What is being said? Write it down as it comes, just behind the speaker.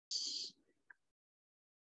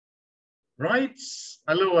Right.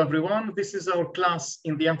 Hello, everyone. This is our class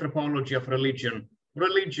in the Anthropology of Religion,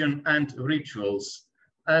 Religion and Rituals,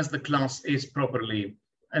 as the class is properly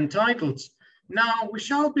entitled. Now, we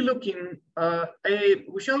shall be looking at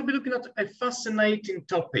a fascinating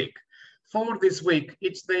topic for this week.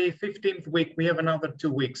 It's the 15th week. We have another 2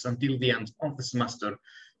 weeks until the end of the semester.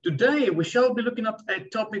 Today, we shall be looking at a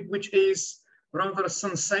topic which is rather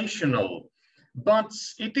sensational, but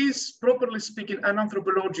it is, properly speaking, an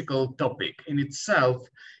anthropological topic in itself.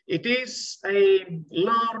 It is a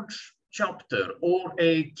large chapter or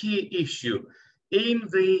a key issue in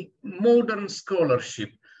the modern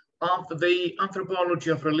scholarship of the anthropology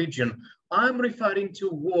of religion. I'm referring to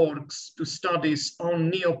works, to studies on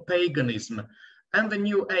Neo-Paganism and the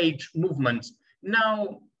New Age movement.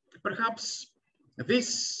 Now, perhaps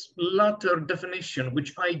this latter definition,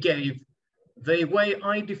 which I gave, the way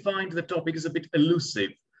I defined the topic, is a bit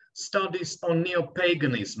elusive. Studies on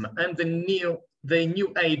Neo-Paganism and the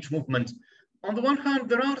New Age movement. On the one hand,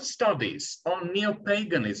 there are studies on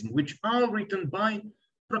Neo-Paganism which are written by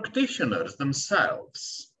practitioners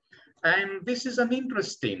themselves. And this is an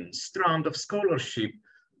interesting strand of scholarship,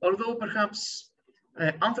 although perhaps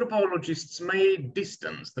anthropologists may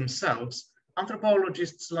distance themselves.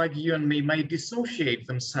 Anthropologists like you and me may dissociate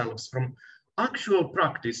themselves from actual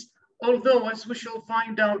practice. Although, as we shall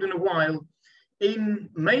find out in a while, in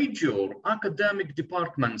major academic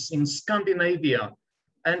departments in Scandinavia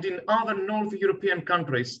and in other North European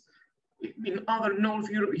countries,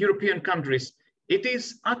 it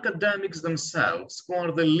is academics themselves who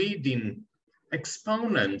are the leading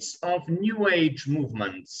exponents of New Age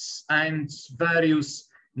movements and various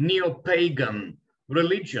neo-pagan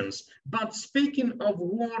religions. But speaking of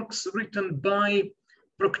works written by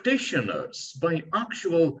practitioners, by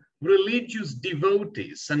actual religious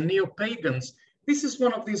devotees and neo-pagans, this is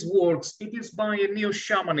one of these works. It is by a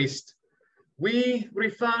neo-shamanist. We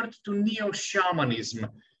referred to neo-shamanism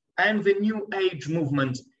and the New Age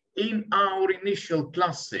movement in our initial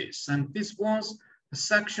classes, and this was a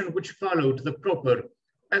section which followed the proper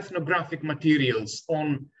ethnographic materials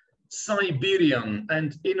on Siberian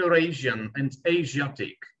and Eurasian and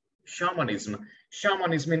Asiatic shamanism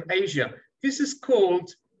in Asia. This is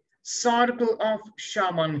called Circle of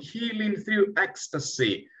Shaman, Healing Through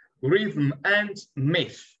Ecstasy, Rhythm and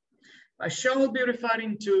Myth. I shall be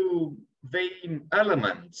referring to the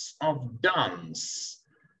elements of dance,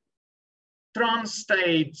 trance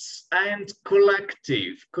states, and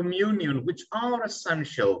collective communion, which are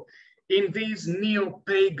essential in these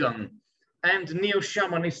neo-pagan and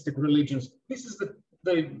neo-shamanistic religions. This is the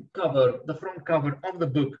front cover of the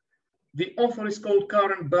book. The author is called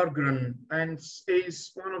Karen Berggren and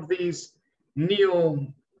is one of these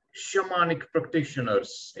neo-shamanic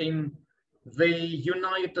practitioners in the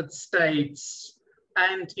United States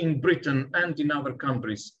and in Britain and in other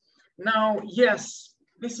countries. Now, yes,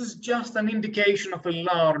 this is just an indication of a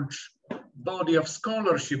large body of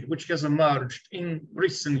scholarship which has emerged in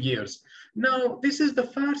recent years. Now, this is the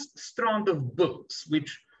first strand of books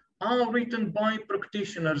which are written by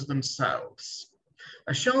practitioners themselves.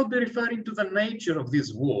 I shall be referring to the nature of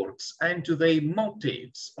these works and to the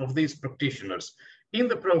motives of these practitioners in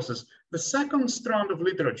the process. The second strand of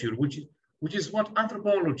literature, which is what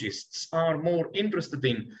anthropologists are more interested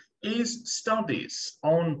in, is studies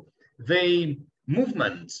on the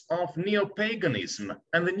movement of neo-paganism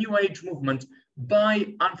and the New Age movement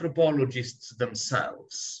by anthropologists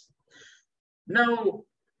themselves. Now,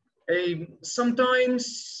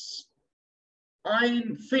 sometimes I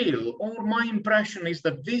feel, or my impression is,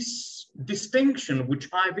 that this distinction which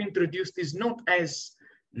I've introduced is not as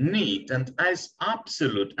neat and as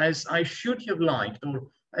absolute as I should have liked, or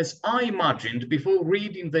as I imagined before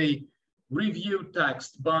reading the review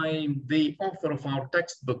text by the author of our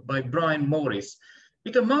textbook, by Brian Morris.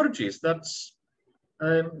 It emerges that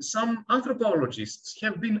some anthropologists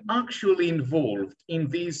have been actually involved in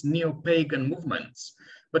these neo-pagan movements,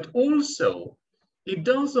 but also it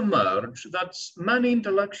does emerge that many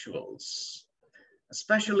intellectuals,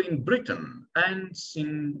 especially in Britain and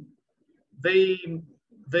in the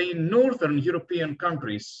Northern European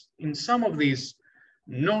countries, in some of these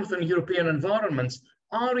Northern European environments,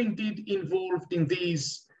 are indeed involved in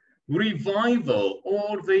these revival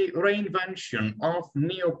or the reinvention of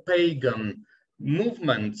neo-pagan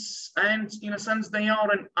movements. And in a sense, they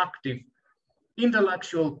are an active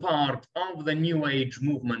intellectual part of the New Age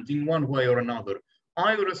movement in one way or another,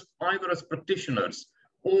 either as practitioners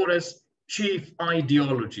or as chief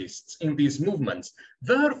ideologists in these movements.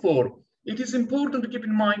 Therefore, it is important to keep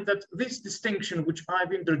in mind that this distinction which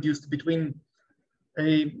I've introduced between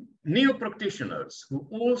neo-practitioners who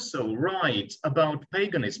also write about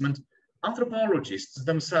paganism and anthropologists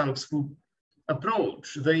themselves who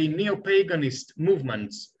approach the neo-paganist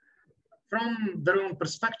movements from their own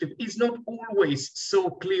perspective is not always so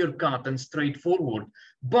clear-cut and straightforward.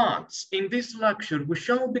 But in this lecture, we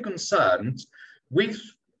shall be concerned with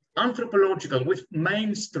anthropological, with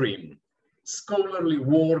mainstream scholarly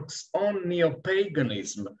works on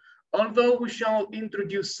neo-paganism, although we shall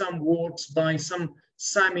introduce some works by some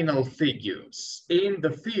seminal figures in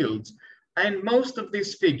the field. And most of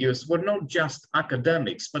these figures were not just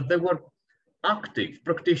academics, but they were active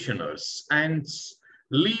practitioners and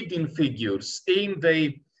leading figures in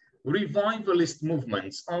the revivalist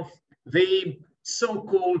movements of the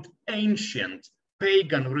so-called ancient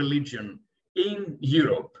pagan religion in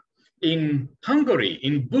Europe, in Hungary,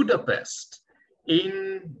 in Budapest,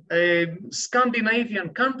 in Scandinavian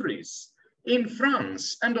countries, in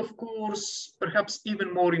France, and of course, perhaps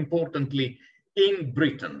even more importantly, in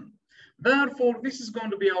Britain. Therefore, this is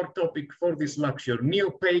going to be our topic for this lecture,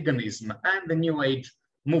 Neo-Paganism and the New Age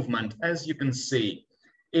movement, as you can see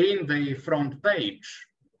in the front page,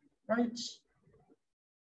 right?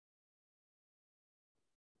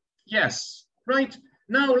 Yes, right.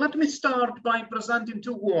 Now, let me start by presenting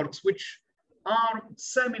two works which are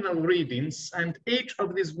seminal readings, and each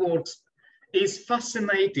of these works is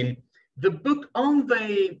fascinating. The book on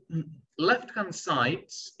the left-hand side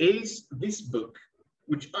is this book,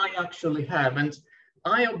 which I actually have, and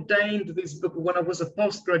I obtained this book when I was a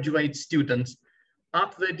postgraduate student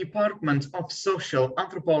at the Department of Social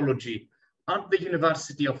Anthropology at the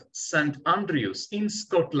University of St. Andrews in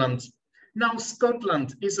Scotland. Now,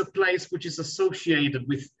 Scotland is a place which is associated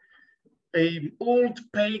with old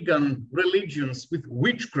pagan religions, with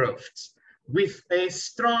witchcraft, with a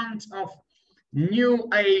strand of New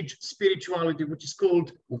Age spirituality, which is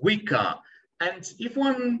called Wicca. And if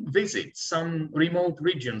one visits some remote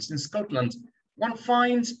regions in Scotland, one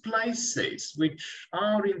finds places which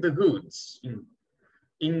are in the woods,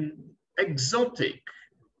 in exotic,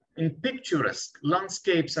 in picturesque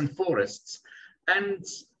landscapes and forests. And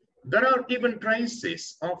there are even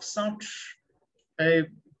traces of such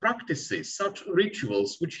practices, such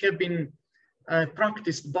rituals, which have been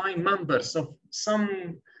practiced by members of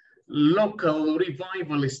some local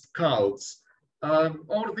revivalist cults.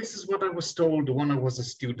 Or this is what I was told when I was a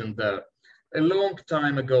student there a long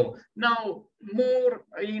time ago. Now, more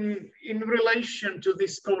in relation to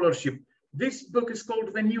this scholarship, this book is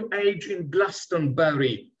called The New Age in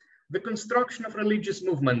Glastonbury, The Construction of Religious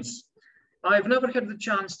Movements. I've never had the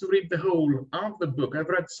chance to read the whole of the book. I've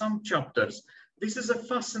read some chapters. This is a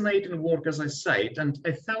fascinating work, as I said, and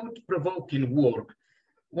a thought-provoking work.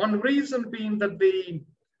 One reason being that the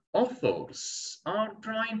authors are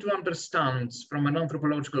trying to understand from an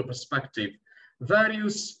anthropological perspective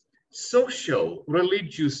various social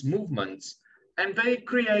religious movements, and they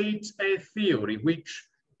create a theory which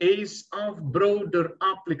is of broader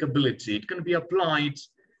applicability. It can be applied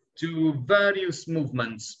to various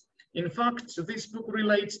movements. In fact, this book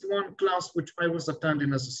relates to one class which I was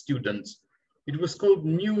attending as a student. It was called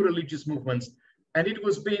New Religious Movements, and it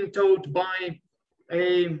was being taught by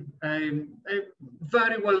a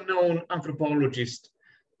very well-known anthropologist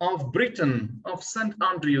of Britain, of St.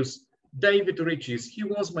 Andrews, David Riches. He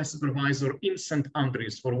was my supervisor in St.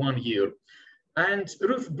 Andrews for 1 year. And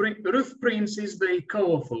Ruth Prince is the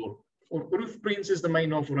co-author, or Ruth Prince is the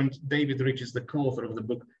main author, and David Riches is the co-author of the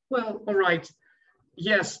book. Well, all right.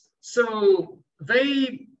 Yes, so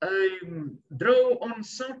they draw on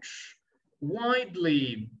such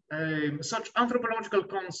such anthropological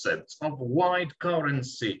concepts of wide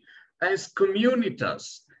currency as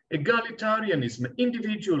communitas, egalitarianism,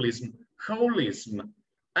 individualism, holism,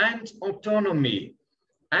 and autonomy.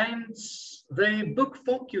 And the book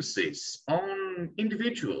focuses on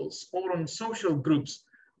individuals or on social groups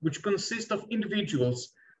which consist of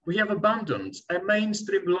individuals who have abandoned a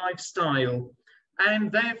mainstream lifestyle,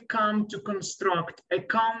 and they've come to construct a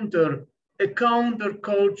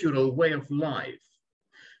counter-cultural way of life.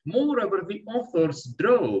 Moreover, the authors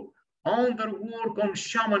draw on their work on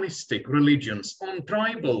shamanistic religions, on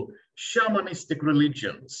tribal shamanistic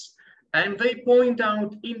religions, and they point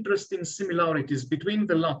out interesting similarities between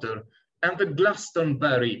the latter and the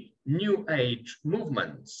Glastonbury New Age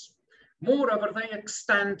movements. Moreover, they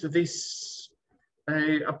extend this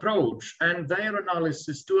approach and their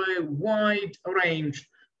analysis to a wide range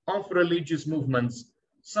of religious movements,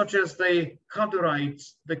 such as the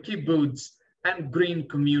Hadarites, the kibbutz, and green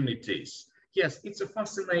communities. Yes, it's a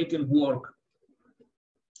fascinating work.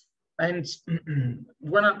 And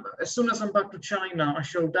as soon as I'm back to China, I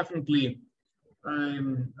shall definitely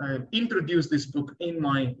introduce this book in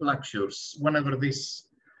my lectures whenever this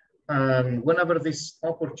whenever this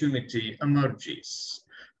opportunity emerges.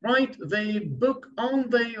 Right, the book on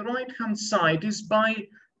the right-hand side is by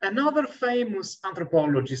another famous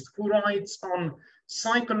anthropologist who writes on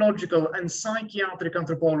psychological and psychiatric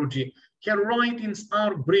anthropology. Her writings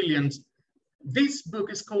are brilliant. This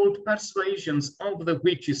book is called Persuasions of the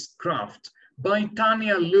Witch's Craft by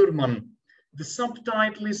Tanya Luhrmann. The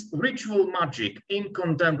subtitle is Ritual Magic in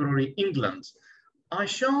Contemporary England. I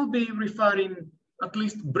shall be referring, at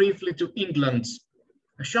least briefly, to England.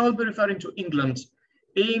 I shall be referring to England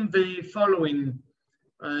in the following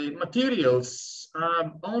materials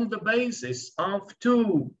on the basis of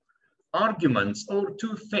two arguments or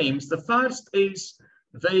two themes. The first is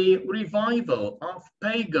the revival of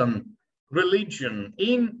pagan religion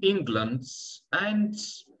in England, and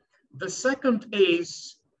the second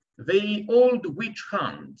is the old witch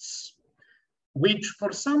hunts, which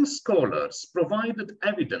for some scholars provided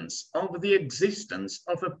evidence of the existence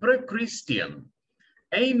of a pre-Christian,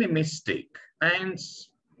 animistic, and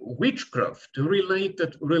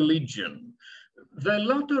witchcraft-related religion. The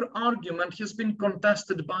latter argument has been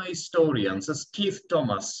contested by historians as Keith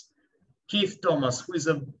Thomas, who is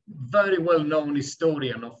a very well-known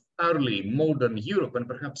historian of early modern Europe and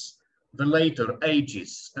perhaps the later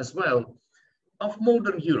ages as well of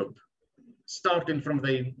modern Europe, starting from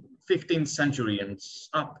the 15th century and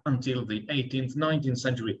up until the 18th, 19th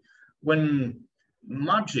century, when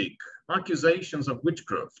magic, accusations of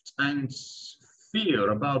witchcraft and fear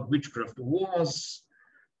about witchcraft was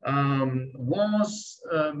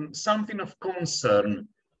something of concern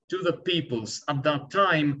to the peoples at that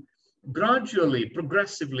time. Gradually,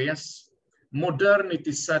 progressively, as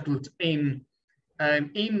modernity settled in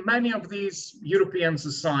many of these European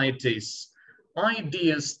societies,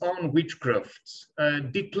 ideas on witchcraft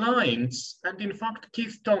declined. And in fact,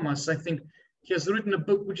 Keith Thomas, I think, he has written a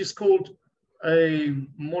book which is called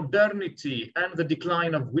Modernity and the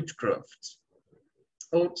Decline of Witchcraft,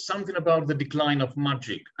 or something about the decline of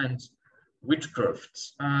magic and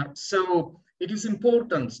witchcraft. So it is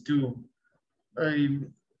important to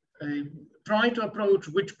try to approach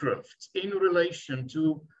witchcraft in relation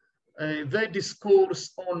to the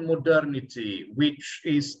discourse on modernity, which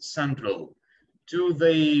is central to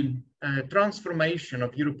the transformation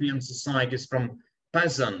of European societies from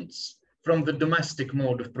peasants, from the domestic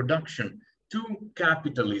mode of production to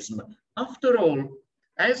capitalism. After all,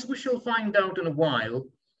 as we shall find out in a while,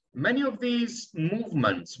 many of these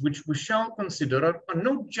movements, which we shall consider, are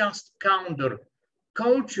not just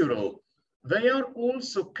counter-cultural, they are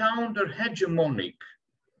also counter-hegemonic.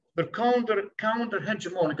 They're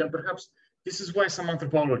counter-hegemonic, and perhaps this is why some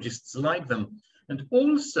anthropologists like them. And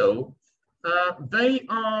also, they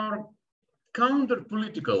are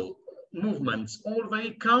counter-political movements, or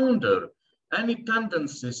they counter any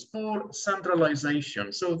tendencies for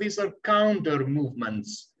centralization. So these are counter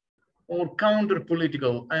movements or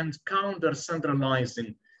counter-political and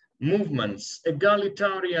counter-centralizing movements,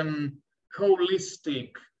 egalitarian,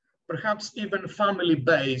 holistic, perhaps even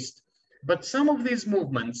family-based. But some of these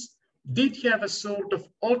movements did have a sort of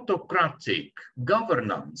autocratic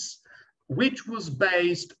governance, which was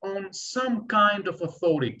based on some kind of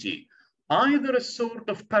authority, either a sort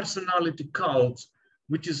of personality cult,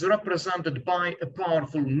 which is represented by a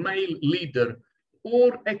powerful male leader,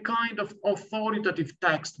 or a kind of authoritative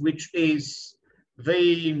text, which is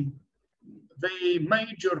the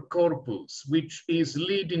major corpus, which is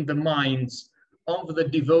leading the minds of the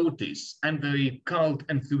devotees and the cult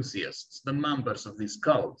enthusiasts, the members of these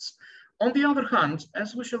cults. On the other hand,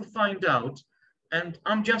 as we shall find out, and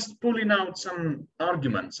I'm just pulling out some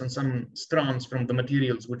arguments and some strands from the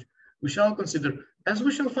materials which we shall consider, as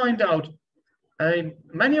we shall find out,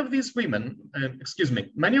 many of these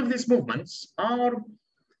many of these movements are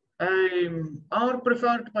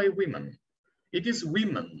preferred by women. It is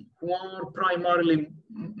women who are primarily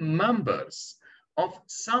members of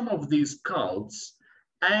some of these cults.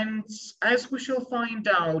 And as we shall find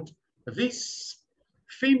out, this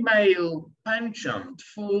female penchant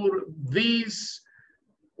for these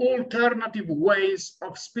alternative ways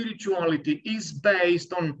of spirituality is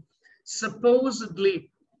based on supposedly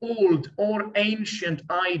old or ancient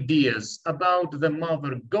ideas about the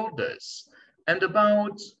mother goddess and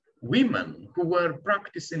about women who were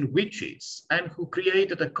practicing witches and who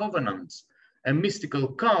created a covenant, a mystical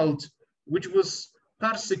cult, which was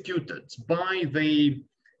persecuted by the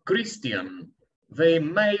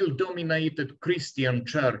male-dominated Christian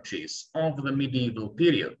churches of the medieval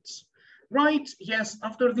periods. Right, yes,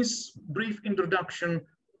 after this brief introduction,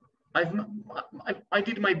 I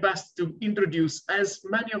did my best to introduce as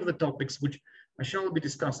many of the topics which I shall be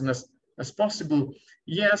discussing as possible.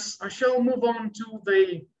 Yes, I shall move on to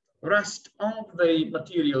the rest of the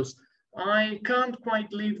materials, I can't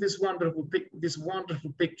quite leave this wonderful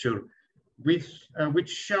picture with which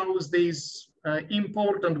shows these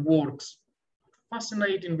important works,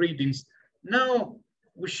 fascinating readings. Now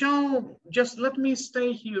we shall just, let me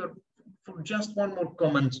stay here for just one more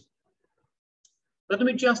comment. Let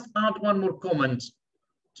me just add one more comment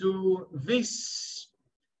to this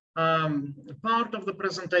part of the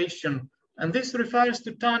presentation, and this refers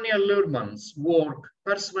to Tanya Luhrmann's work,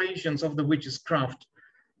 Persuasions of the Witch's Craft.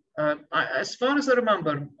 As far as I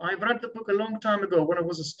remember, I've read the book a long time ago when I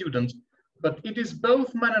was a student, but it is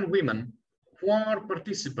both men and women who are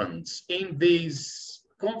participants in these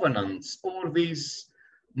covenants or these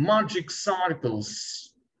magic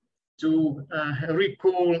circles, to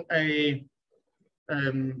recall a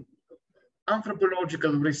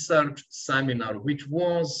anthropological research seminar which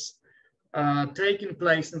was taking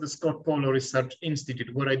place in the Scott Polo Research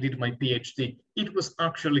Institute, where I did my PhD. It was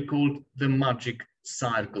actually called the Magic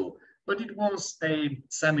Circle, but it was a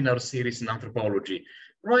seminar series in anthropology,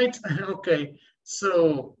 right? Okay,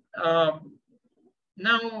 so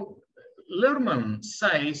now Luhrmann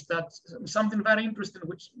says that something very interesting,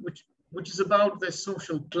 which is about the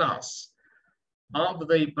social class of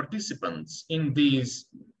the participants in these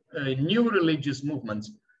new religious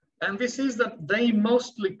movements, and this is that they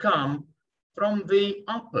mostly come from the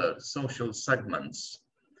upper social segments.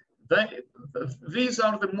 These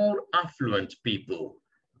are the more affluent people,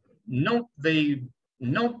 not the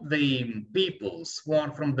peoples who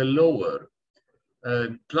are from the lower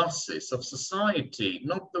classes of society,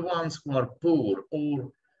 not the ones who are poor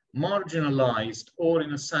or marginalized, or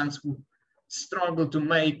in a sense who struggle to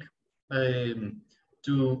make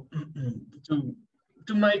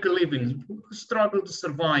to make a living, who struggle to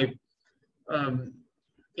survive.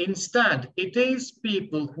 Instead, it is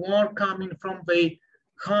people who are coming from the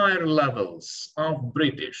higher levels of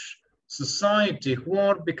British society who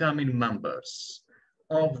are becoming members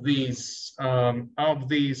of these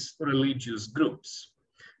religious groups.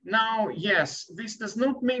 Now, yes, this does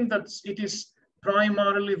not mean that it is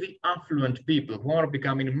primarily the affluent people who are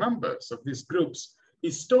becoming members of these groups.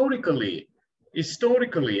 Historically,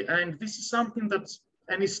 and this is something that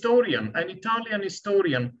an Italian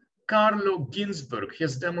historian, Carlo Ginzburg,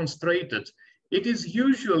 has demonstrated. It is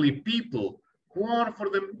usually people who are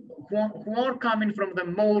coming from the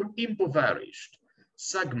more impoverished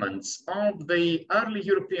segments of the early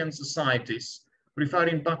European societies,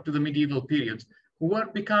 referring back to the medieval period, who were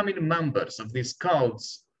becoming members of these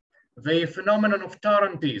cults. The phenomenon of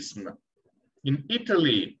Tarantism in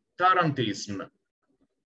Italy,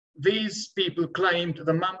 these people claimed,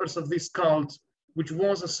 the members of this cult, which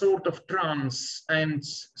was a sort of trance and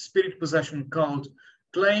spirit possession cult,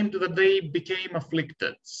 claimed that they became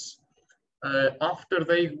afflicted after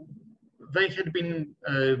they had been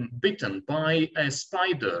bitten by a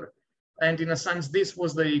spider, and in a sense this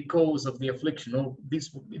was the cause of the affliction, or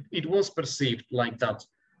it was perceived like that.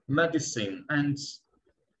 Medicine and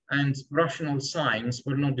rational science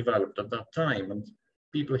were not developed at that time, and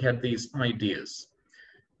people had these ideas.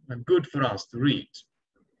 Good for us to read.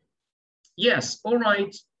 Yes, all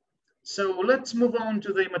right. So let's move on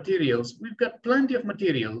to the materials. We've got plenty of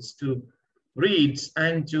materials to read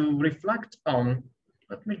and to reflect on.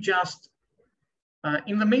 Let me just,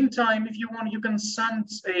 in the meantime, if you want, you can send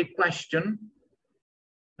a question.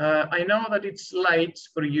 I know that it's late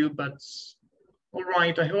for you, but all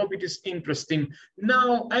right, I hope it is interesting.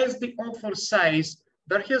 Now, as the author says,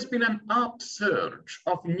 there has been an upsurge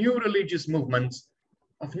of new religious movements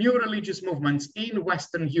in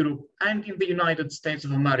Western Europe and in the United States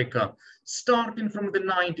of America, starting from the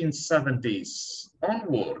 1970s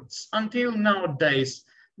onwards until nowadays.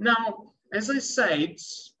 Now, as I said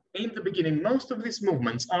in the beginning, most of these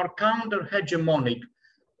movements are counter-hegemonic,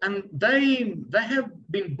 and they have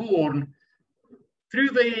been born through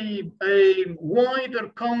the wider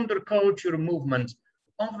counterculture movement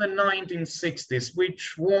of the 1960s,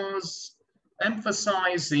 which was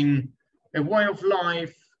emphasizing a way of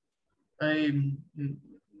life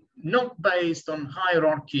not based on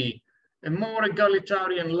hierarchy, a more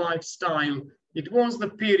egalitarian lifestyle. It was the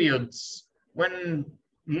periods when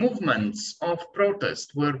movements of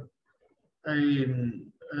protest were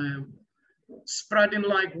spreading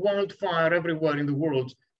like wildfire everywhere in the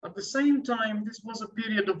world. At the same time, this was a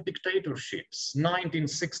period of dictatorships.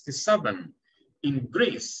 1967 in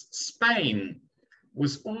Greece, Spain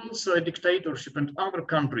was also a dictatorship, and other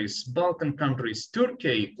countries, Balkan countries,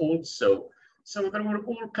 Turkey also. So there were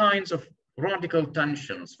all kinds of radical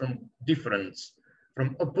tensions from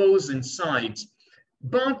opposing sides.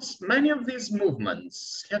 But many of these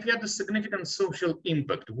movements have had a significant social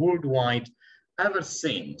impact worldwide, ever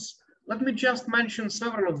since. Let me just mention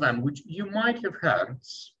several of them, which you might have heard.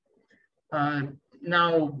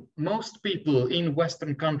 Now, most people in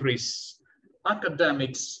Western countries,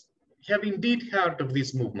 academics, have indeed heard of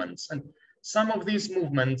these movements, and some of these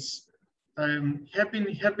movements have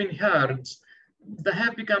been heard. They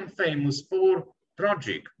have become famous for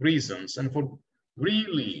tragic reasons and for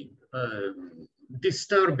really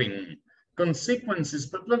disturbing consequences.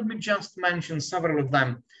 But let me just mention several of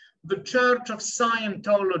them. The Church of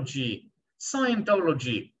Scientology.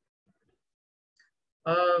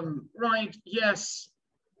 Right, yes.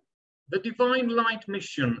 The Divine Light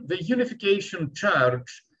Mission, the Unification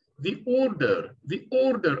Church, the Order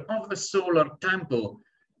of the Solar Temple,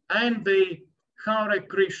 and the Hare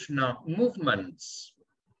Krishna movements.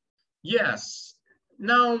 Yes,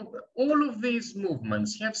 now all of these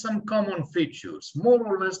movements have some common features. More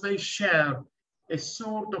or less, they share a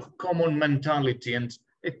sort of common mentality and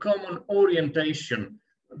a common orientation.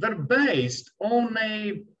 They're based on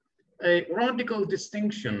a radical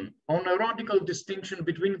distinction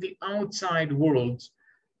between the outside world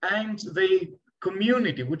and the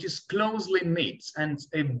community, which is closely knit, and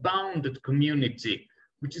a bounded community,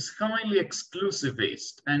 which is highly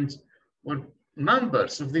exclusivist, and where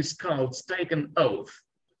members of these cults take an oath,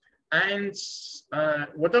 and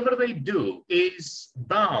whatever they do is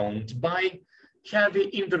bound by heavy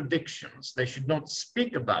interdictions. They should not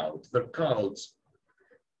speak about their cults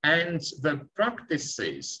and the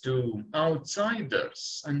practices to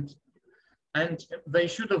outsiders, and they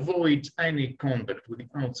should avoid any contact with the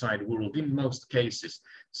outside world in most cases.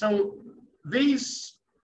 So these